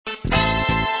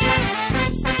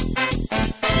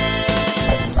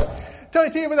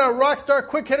Joined here with our Rockstar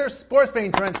quick hitter sports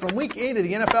betting trends from Week 8 of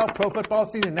the NFL pro football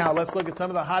season. Now let's look at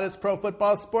some of the hottest pro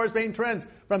football sports betting trends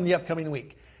from the upcoming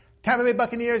week. Tampa Bay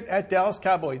Buccaneers at Dallas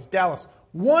Cowboys. Dallas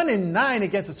 1-9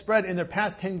 against the spread in their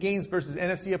past 10 games versus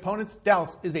NFC opponents.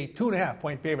 Dallas is a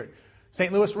 2.5-point favorite.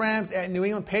 St. Louis Rams at New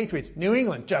England Patriots. New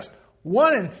England just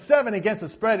 1-7 against the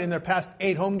spread in their past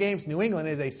 8 home games. New England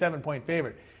is a 7-point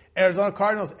favorite. Arizona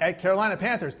Cardinals at Carolina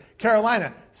Panthers.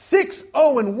 Carolina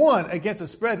 6-0-1 against the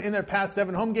spread in their past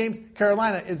 7 home games.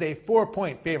 Carolina is a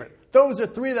 4-point favorite. Those are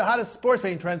 3 of the hottest sports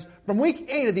betting trends from Week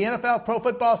 8 of the NFL Pro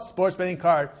Football Sports Betting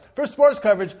Card. For sports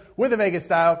coverage with a Vegas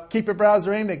style, keep your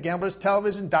browser aimed at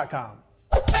gamblerstelevision.com.